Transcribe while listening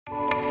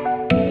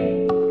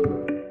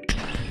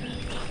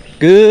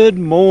Good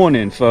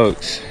morning,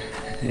 folks.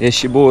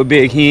 It's your boy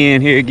Big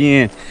Hen here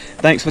again.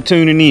 Thanks for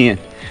tuning in.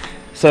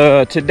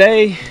 So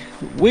today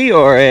we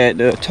are at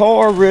the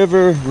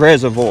River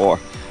Reservoir.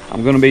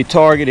 I'm going to be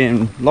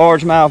targeting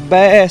largemouth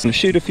bass and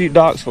shoot a few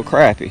docks for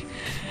crappie.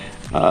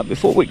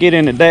 Before we get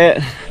into that,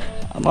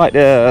 I'd like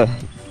to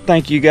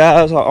thank you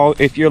guys.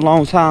 If you're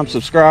long-time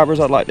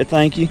subscribers, I'd like to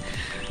thank you.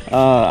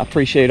 I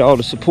appreciate all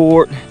the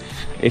support.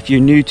 If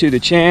you're new to the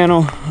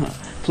channel,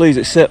 please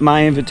accept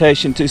my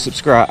invitation to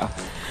subscribe.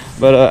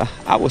 But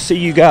I will see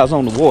you guys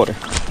on the water.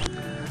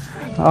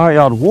 All right,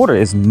 y'all, the water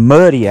is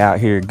muddy out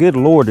here. Good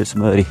Lord, it's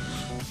muddy.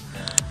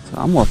 So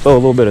I'm gonna throw a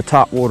little bit of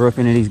top water up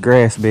into these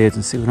grass beds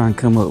and see what I can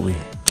come up with.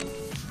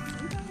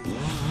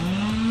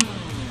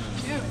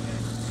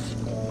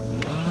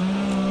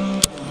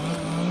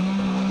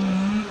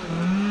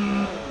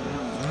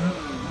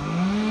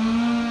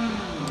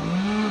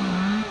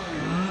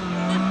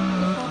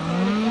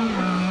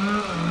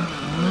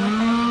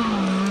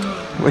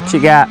 What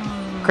you got?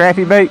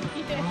 Crappie bait?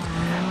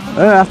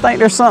 I think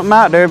there's something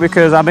out there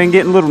because I've been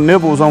getting little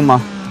nibbles on my...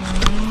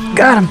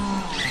 Got him!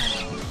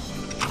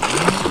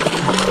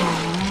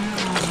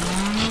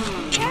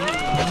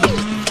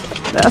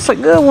 That's a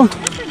good one.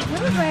 That's a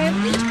good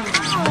rabbit.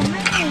 Oh,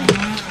 man.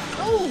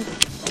 Oh.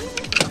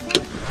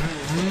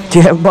 Do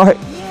you have a bite?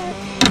 Yes.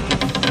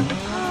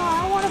 Oh,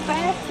 I want a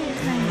basket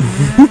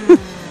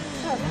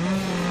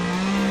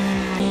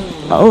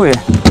now. Oh, yeah.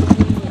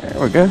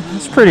 There we go.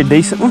 That's a pretty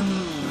decent one.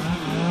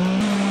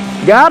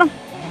 Got him?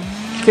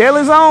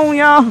 Kelly's on,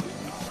 y'all.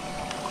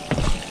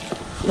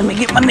 Let me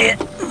get my net.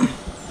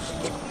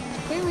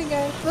 Here we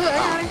go. Look, I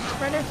got it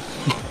right there.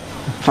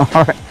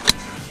 All right.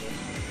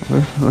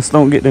 Well, let's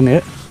don't get the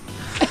net.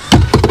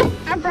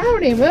 I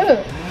brought him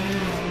up.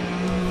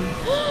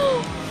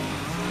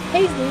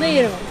 He's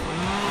little,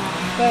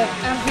 but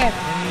I'm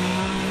happy.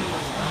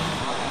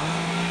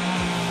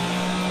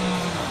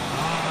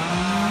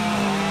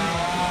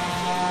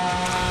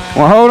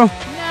 Want to hold him? No.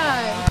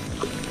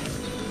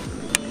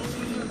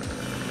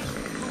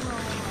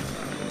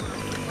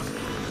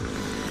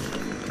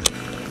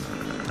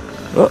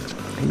 Oh,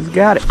 he's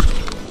got it.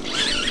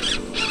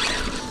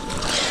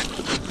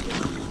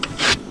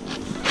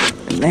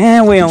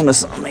 Now we on to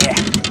something there.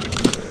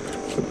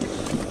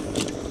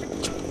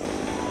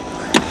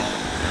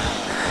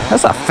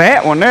 That's a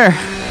fat one there.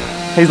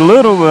 He's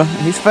little, but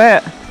he's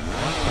fat.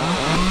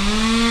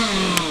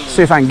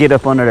 See if I can get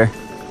up under there.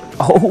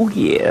 Oh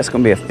yeah, that's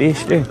gonna be a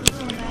fish there.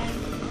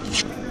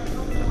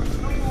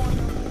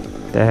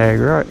 Dag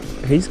right.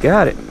 He's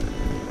got it.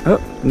 Oh,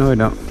 no he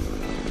don't.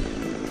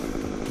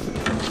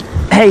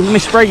 Hey, let me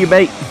spray your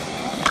bait.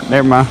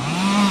 Never mind.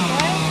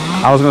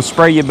 I was gonna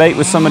spray your bait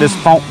with some of this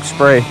funk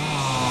spray.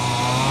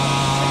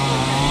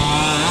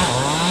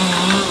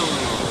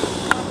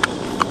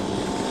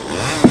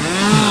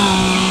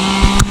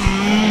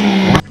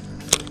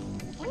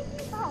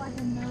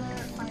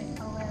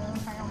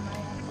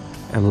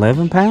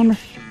 $11-pounder?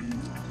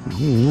 I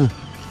don't know.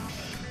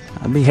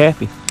 I'd be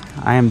happy.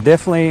 I am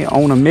definitely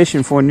on a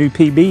mission for a new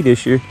PB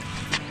this year.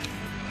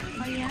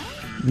 Oh, yeah?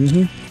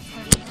 Mm-hmm.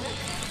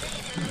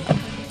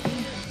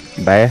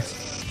 Bass.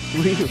 Or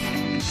you can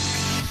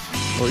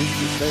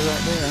stay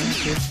right there, I don't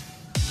care.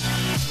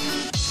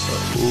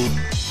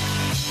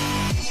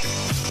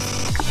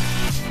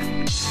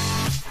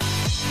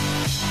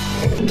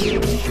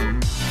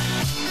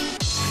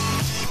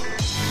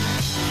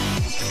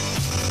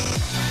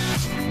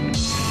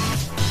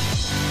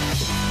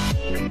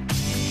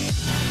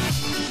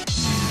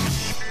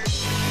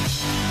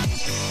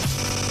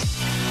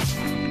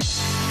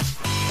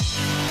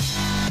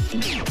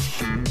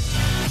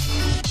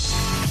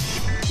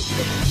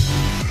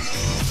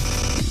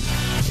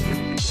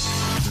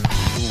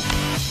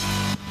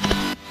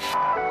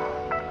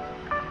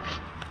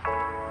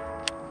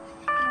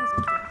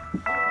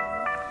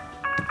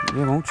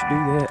 Yeah, won't you do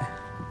that?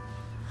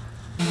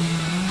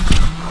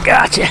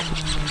 Gotcha!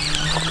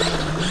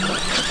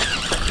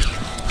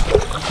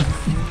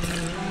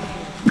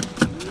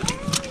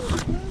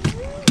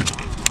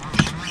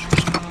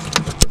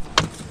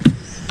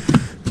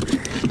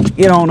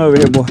 Get on over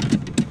here, boy.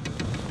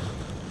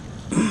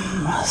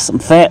 Some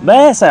fat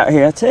bass out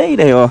here, I tell you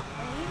they are.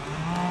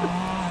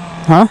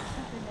 Huh?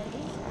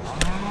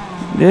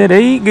 Yeah,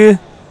 they eat good.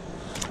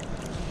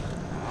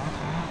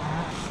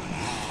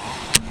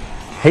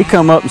 He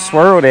come up and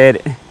swirled at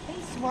it. He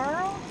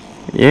swirled?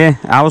 Yeah,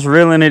 I was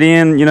reeling it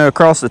in, you know,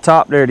 across the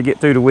top there to get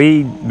through the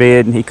weed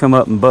bed, and he come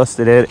up and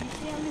busted at it.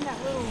 Yeah, I'm in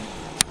that little...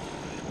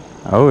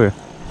 Oh yeah.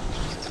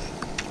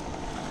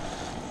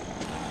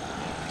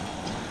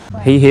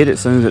 He hit it as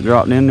soon as it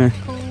dropped in there.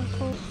 Cool,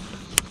 cool.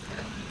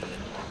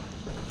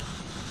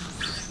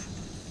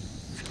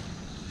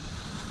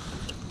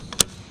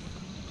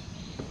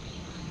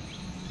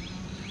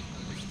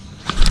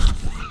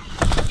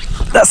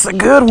 That's a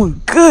good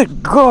one.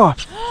 Good God.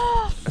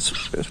 Let's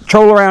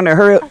troll around there.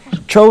 Hurry up. Okay.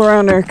 Troll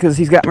around there because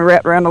he's got me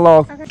wrapped around the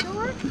log. Okay,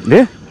 sure.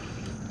 Yeah.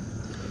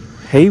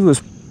 He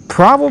was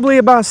probably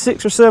about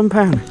 6 or 7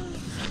 pounder.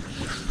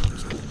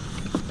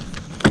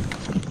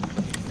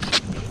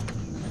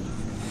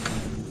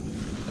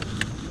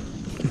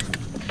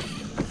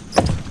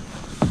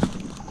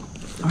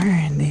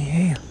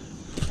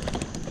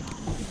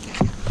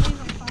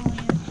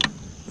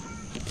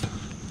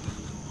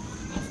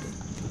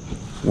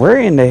 Where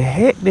in the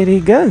heck did he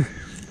go?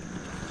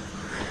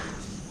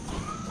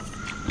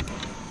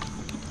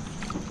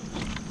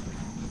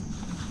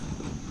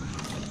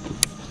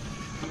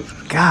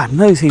 God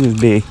knows he was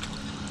big. Do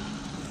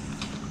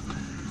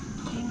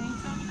you need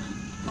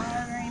something? Water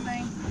or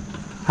anything?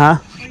 Huh?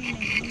 What do you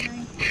need?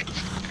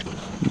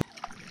 Anything?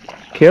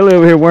 Kelly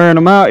over here wearing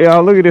them out,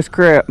 y'all. Look at this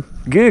crap.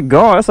 Good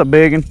God, that's a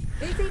big one.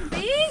 Is he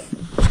big?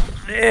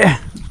 Yeah.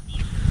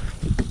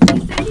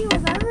 He said he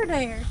was over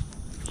there.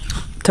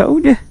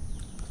 Told you.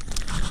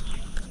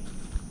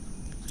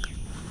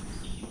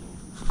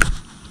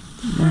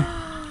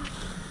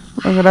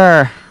 Look at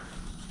there.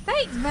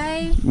 Thanks,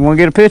 babe. You want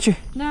to get a picture?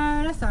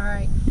 No, that's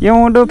alright. You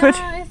don't want to do a No,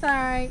 picture? it's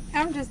alright.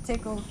 I'm just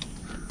tickled.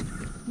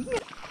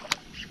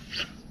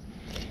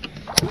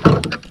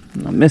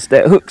 I missed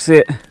that hook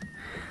set.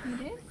 You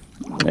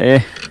did?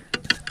 Yeah.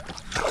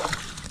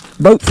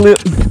 Boat flip.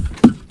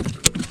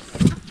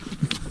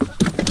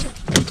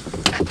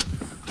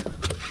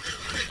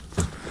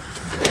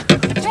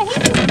 Hey,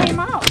 he just came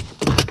off.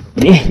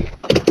 Yeah.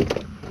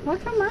 How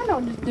come I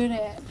don't just do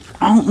that?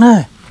 I don't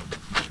know.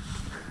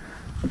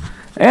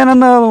 And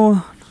another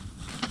one.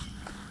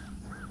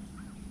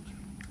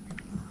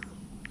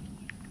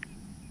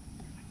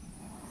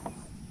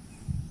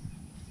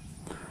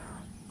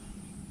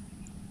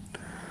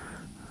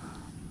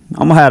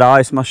 I'm gonna have to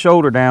ice my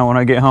shoulder down when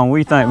I get home. What do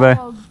you think, babe?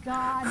 Oh,